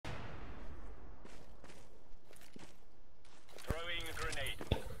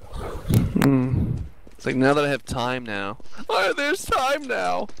It's like now that I have time now. Oh, there's time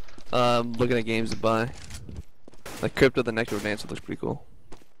now. Looking at games to buy. Like Crypto the Necrodancer looks pretty cool.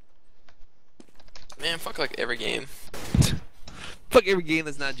 Man, fuck like every game. Fuck every game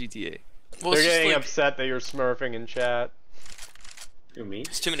that's not GTA. Well, They're it's just getting like, upset that you're smurfing in chat. Who, me?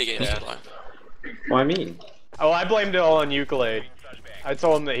 it's too many games Yeah. to buy. Why me? Oh, I blamed it all on Euclid. I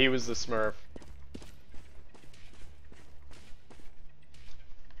told him that he was the smurf.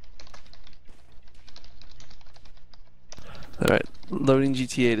 Alright, loading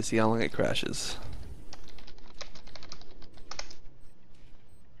GTA to see how long it crashes.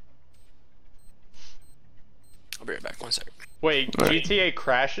 I'll be right back. 1 second. Wait, Alright. GTA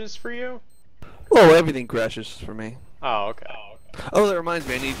crashes for you? Oh, everything crashes for me. Oh, okay. Oh, that reminds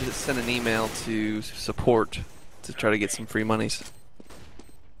me, I need to send an email to support to try to get some free monies.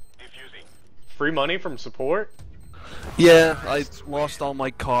 Free money from support? Yeah, I lost all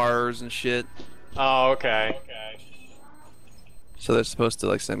my cars and shit, Oh, okay. so they're supposed to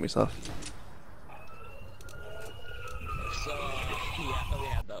like send me stuff. So, yeah, I thought we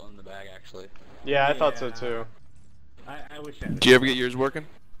had that one in the bag, actually. Yeah, I thought so too. I wish I had. Did you ever get yours working?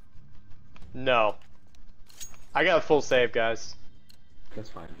 No. I got a full save, guys. That's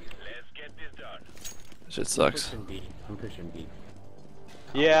fine. Shit sucks. Pushing B. I'm pushing B.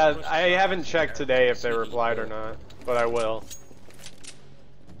 Yeah, I haven't checked today if they replied or not, but I will.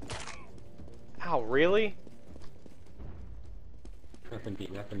 Ow, really? Nothing B.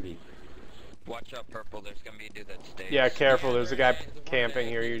 Nothing B. Watch out, purple. There's gonna be a dude that stays. Yeah, careful. There's a guy There's one camping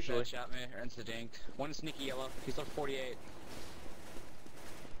guy here that usually. Shot me or instinct. One sneaky yellow. He's on 48.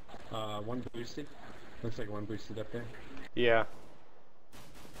 One boosted. Looks like one boosted up there. Yeah.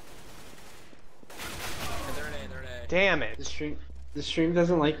 Third A, third A. Damn it. The stream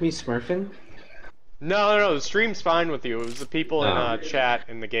doesn't like me smurfing. No, the stream's fine with you. It was the people in chat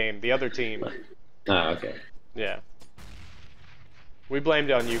in the game, the other team. Oh, okay. Yeah. We blamed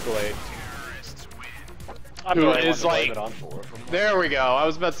it on Euclid. I'm Who the right is one to blame like- it on for. There we go. I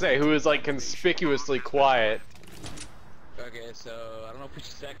was about to say, who is like conspicuously quiet. Okay, so I don't know if we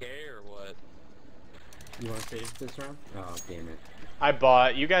should stack A or what. You want to save this round? Oh, damn it. I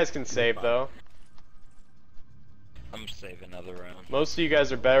bought. You guys can save though. I'm gonna save another round. Most of you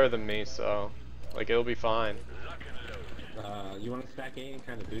guys are better than me, so like it'll be fine. You want to stack A and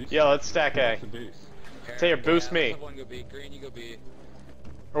kind of boost? Yeah, let's stack A. What's the boost? Taylor, boost me. One go B. Green, you go B.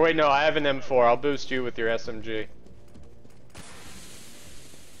 Or wait, no, I have an M4. I'll boost you with your SMG.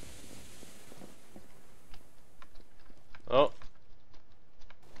 Oh,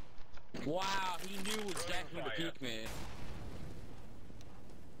 Wow, he knew exactly when to peek me.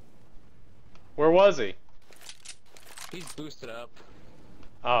 where was he? He's boosted up.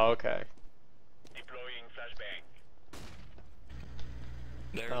 Oh, okay.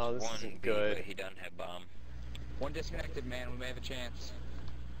 There's Oh, this one isn't B, good. but he doesn't have bomb. One disconnected, man. We may have a chance.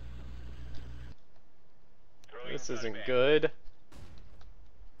 This isn't good.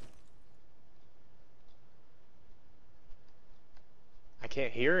 I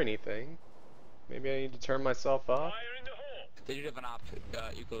can't hear anything. Maybe I need to turn myself off. They do have an op,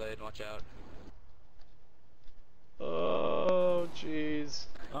 Euclid, watch out. Oh, jeez.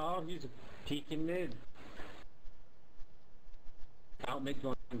 Oh, he's peeking mid. Out mid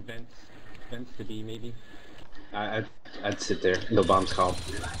going vents to B maybe. I'd sit there. No bombs called.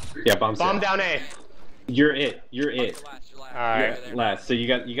 Yeah, bombs. Bomb down A. You're it. You're You're it. last, you're last. Alright. You're there. Last. So you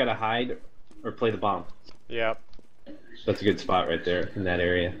gotta hide or play the bomb. Yep. That's a good spot right there in that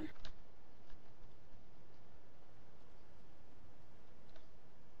area.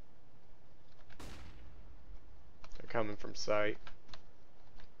 They're coming from sight.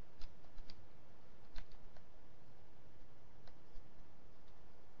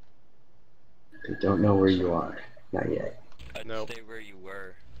 They don't know where you are. Not yet. I'd Nope. stay where you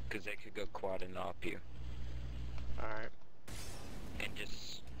were, because they could go quad and op you. Alright. And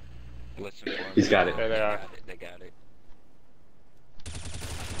just listen for them. He's got it. There they are. They got it.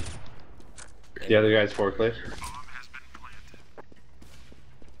 The other guy's forklift.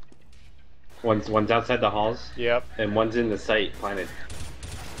 One's outside the halls, Yep. and one's in the site planted.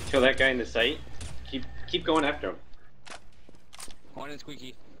 Kill that guy in the site. Keep going after him. One in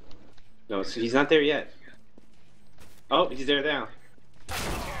squeaky. No, so he's not there yet. Oh, he's there now.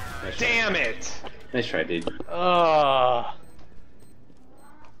 Nice try. Damn it! Nice try, dude. Ugh.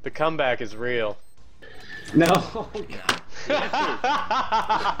 The comeback is real. No.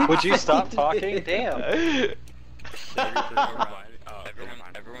 Would you stop talking? Damn.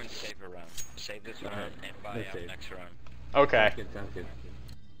 Everyone save a round. Save this round and buy Let's out save. next round. Okay. Sounds good.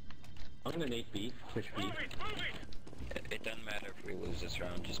 I'm gonna nade B. Push B. It doesn't matter if we lose this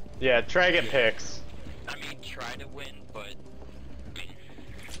round. Just Yeah, try to get picks. I mean, try to win, but I mean,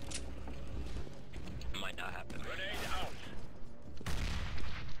 it might not happen.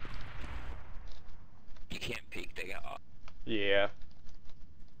 You can't peek. They got off. Yeah.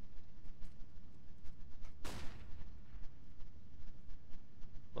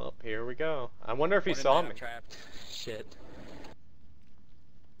 Well, here we go. I wonder if he saw me. Trapped. Shit.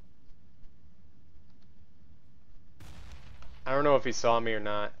 I don't know if he saw me or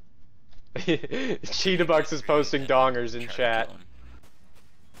not. Cheetah Bucks is posting dongers in chat.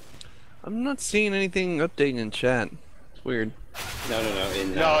 I'm not seeing anything updating in chat. It's weird. No.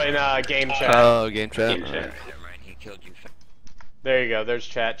 In game chat. Oh, game chat. Game chat. Never mind. He killed you. There you go. There's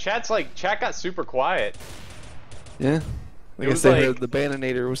chat. Chat got super quiet. Yeah. I It guess was they like- heard the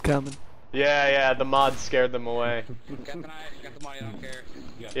Bananator was coming. Yeah. The mods scared them away. Got the knife. Got the money. I don't care.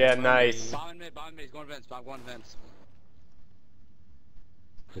 Yeah, nice. Bomb in mid. Bomb in mid. He's going to vents. Bomb going to vents.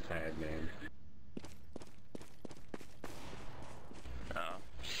 It's bad, man. Oh.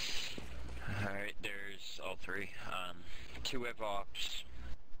 Alright, there's all three. 2 have ops.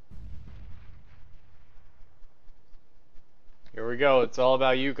 Here we go. It's all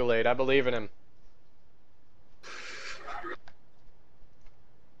about Euclid. I believe in him.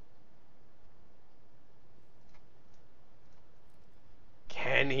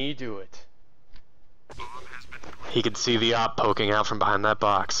 Can he do it? He could see the op poking out from behind that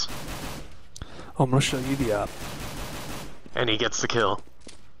box. Oh, I'm gonna show you the op. And he gets the kill.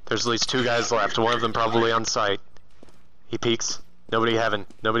 There's at least 2 guys left, one of them probably on site. He peeks. Nobody heaven.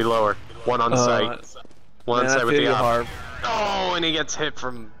 Nobody lower. One on site. One on site with the op. Harv. Oh, and he gets hit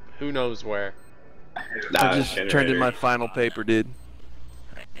from who knows where. I just turned in my final paper, dude.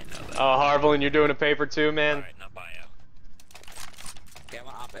 Oh, Harvelin, you're doing a paper too, man? Alright, not bio. Okay, I'm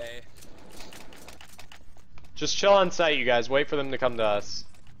on op A. Just chill on site, you guys. Wait for them to come to us.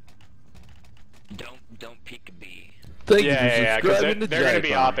 Don't peek a B. Thank you Yeah, for because subscribing to they're gonna be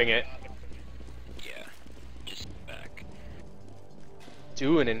Jackpot. opping it. Yeah. Just back.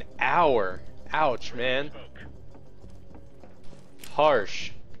 Doing an hour. Ouch, man.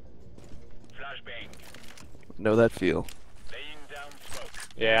 Harsh. Know that feel.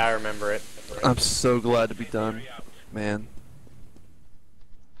 Yeah, I remember it. I'm so glad to be done, man.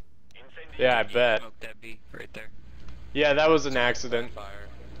 Yeah, I bet. Smoke that B right there. Yeah, that was an accident. Fire.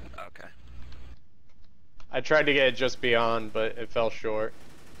 Okay. I tried to get it just beyond, but it fell short.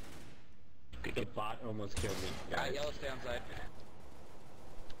 The bot almost killed me, guys. Yellow, stay on side.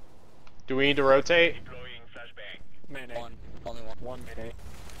 Do we need to rotate? One. Only one. One minute.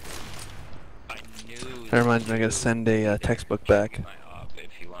 I knew. Never mind, I gotta send a textbook back. My op if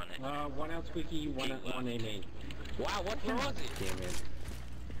you want it. One out squeaky, one A main. Wow, what was it? Damn it.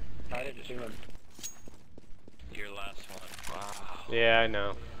 I didn't see him. Your last one. Wow. Yeah, I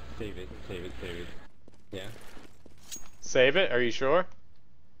know. Save it. Yeah? Save it? Are you sure?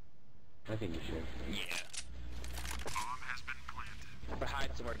 I think you should. Yeah. But hide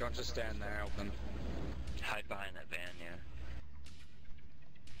somewhere. Don't just stand there open. Hide behind that van. Yeah.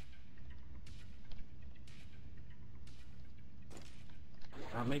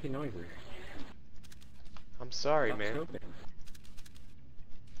 I'm making noises. I'm sorry, Stop man. scoping.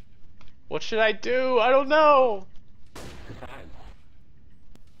 What should I do? I don't know. Just hide.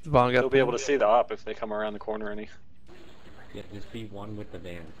 Vaughn got You'll be able to see the op if they come around the corner any. Yeah, just be one with the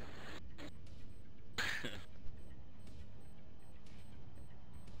van.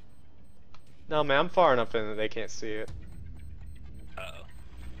 No, man, I'm far enough in that they can't see it. Uh-oh.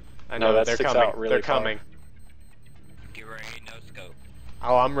 I No, know that they're sticks coming. out really They're far. coming. Get ready. No scope.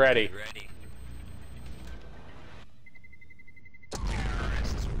 Oh, I'm ready. Get ready.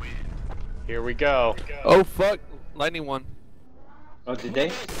 Here we go. Oh fuck! Lightning won. Oh, did they?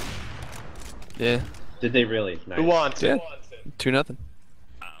 Yeah. Did they really? Nice. Who wants Yeah. it? 2-0. I don't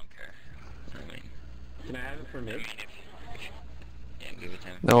care. I mean, Can I have it for mid? if yeah, give it to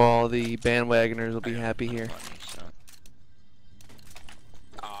him. Now all the bandwagoners will be happy here. Funny, so.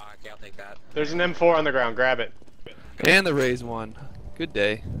 Oh, okay, I'll take that. There's an M4 on the ground. Grab it. And the Rays won. Good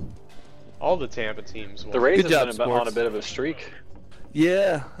day. All the Tampa teams won. The Rays Good have job, been on a sports. bit of a streak.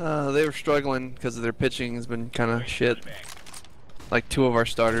 Yeah, they were struggling because their pitching has been kind of shit. Like 2 of our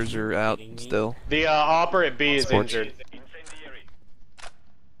starters are out still. The operate B is Sports. injured.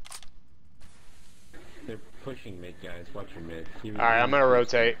 They're pushing mid, guys. Watch your mid. Alright, I'm gonna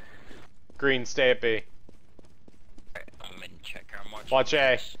rotate. Green, stay at B. Alright, I'm in checker. I'm watching. Watch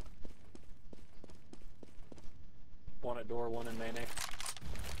A. One at door, one in main A.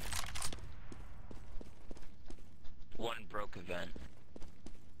 One broke event.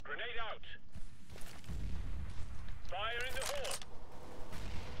 Grenade out. Fire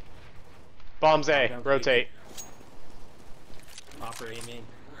Bombs A. Down Rotate. Opper A main.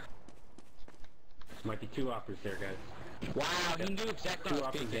 Might be 2 oppers there, guys. Wow, he knew exactly 2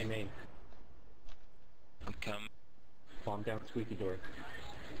 what oppers A main. I'm coming. Bomb down squeaky door.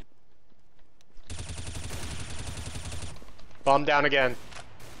 Bomb down again.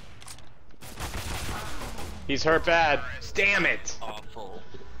 He's hurt bad. Damn it! Awful.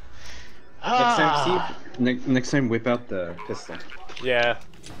 Next time, whip out the pistol. Yeah.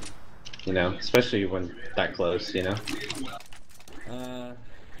 You know, especially when that close. You know.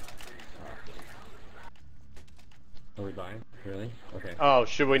 Are we buying? Really? Okay. Oh,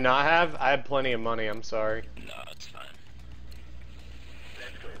 should we not have? I have plenty of money. I'm sorry. No, it's fine.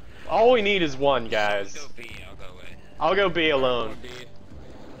 All we need is one, guys. Go B, I'll go A. I'll go B alone. B.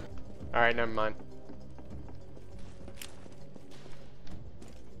 All right, never mind.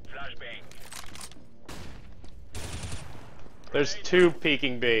 There's 2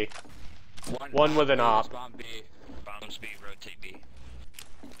 peeking B. One with an op. Bomb B. Bombs B, rotate B.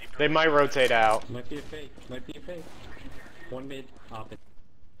 They might rotate out. Might be a fake. Might be a fake. 1 mid, op it.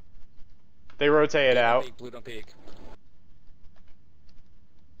 They rotate out. Blue don't peek.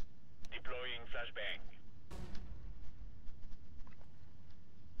 Deploying flashbang.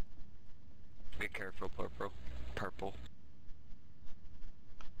 Be careful, purple. Purple.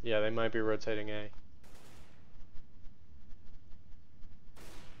 Yeah, they might be rotating A.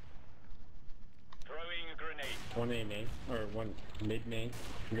 Throwing a grenade. 1 A main, or 1 mid main.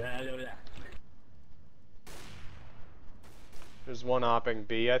 There's 1 opping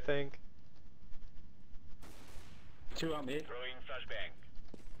B, I think. 2 out mid, Throwing flashbang.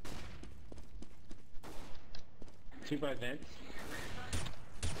 2 by vents.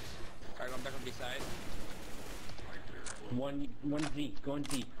 Alright, going back on B side. 1 Z, going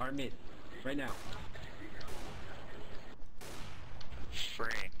Z, our mid, right now.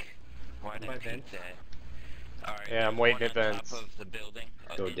 Frick. Why did I By peek vents. that? Alright. Yeah, I'm waiting one at on vents. top of the building.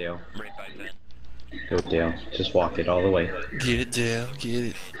 Go Dale. Right by vent. Go Dale. Just walk it all the way. Get it, Dale. Get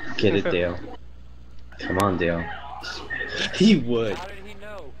it. Get it, Dale. Come on, Dale. He would. How did he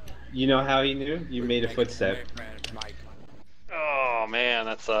know? You know how he knew? You made a footstep. Mike. Oh man,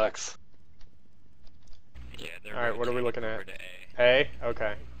 that sucks. Yeah, they're All right, what are we rotating looking over at? to A. A?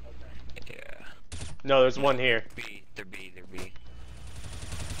 Okay. Yeah. No, there's 1 here. B. They're B. They're B.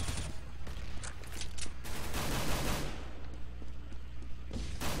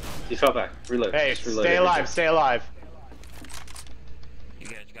 He fell back. Reload. Hey, Just reload stay everything. alive, stay alive. You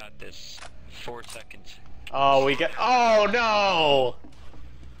guys got this. 4 seconds. Oh, we get. Oh no!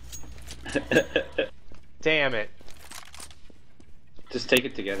 Damn it. Just take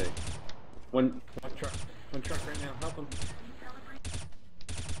it together. One truck. One truck right now. Help him.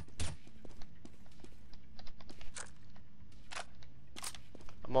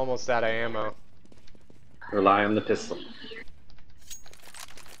 I'm almost out of ammo. Rely on the pistol.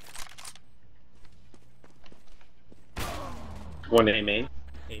 One A main.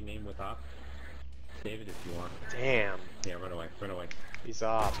 A main with op. Save it if you want. Damn. Yeah, run away. Run away. These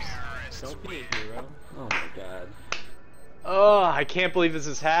ops. Don't be a hero. Oh my god. Oh, I can't believe this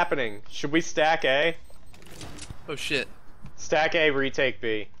is happening. Should we stack A? Oh shit. Stack A, retake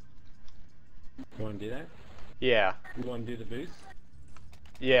B. You wanna do that? Yeah. You wanna do the boost?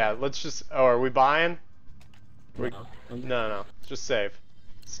 Yeah, let's just. Oh, are we buying? We- No. No. Just save.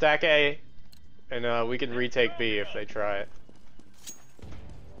 Stack A, and we can retake B if they try it.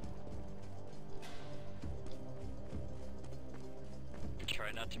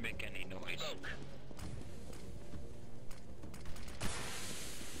 Try not to make any noise.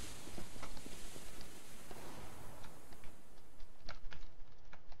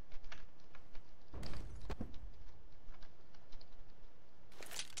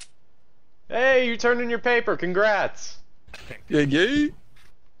 Hey, you turned in your paper. Congrats. Yeah, yeah.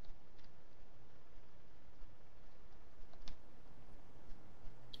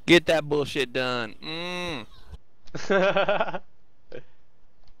 Get that bullshit done.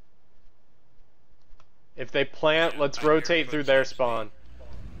 If they plant, let's rotate through their spawn.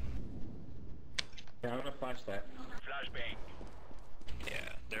 Yeah, I'm gonna flash that. Flashbang. Yeah,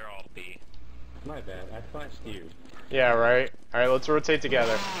 they're all B. My bad. I flashed you. Yeah, right? Alright, let's rotate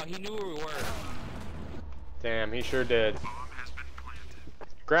together. Wow, he knew where we were. Damn, he sure did.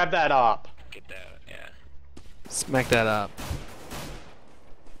 Grab that op. Get that, yeah. Smack that up.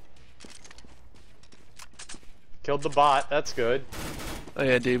 Killed the bot, that's good. Oh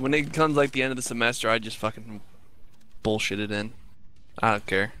yeah, dude. When it comes like the end of the semester, I just fucking bullshit it in. I don't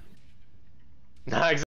care. Not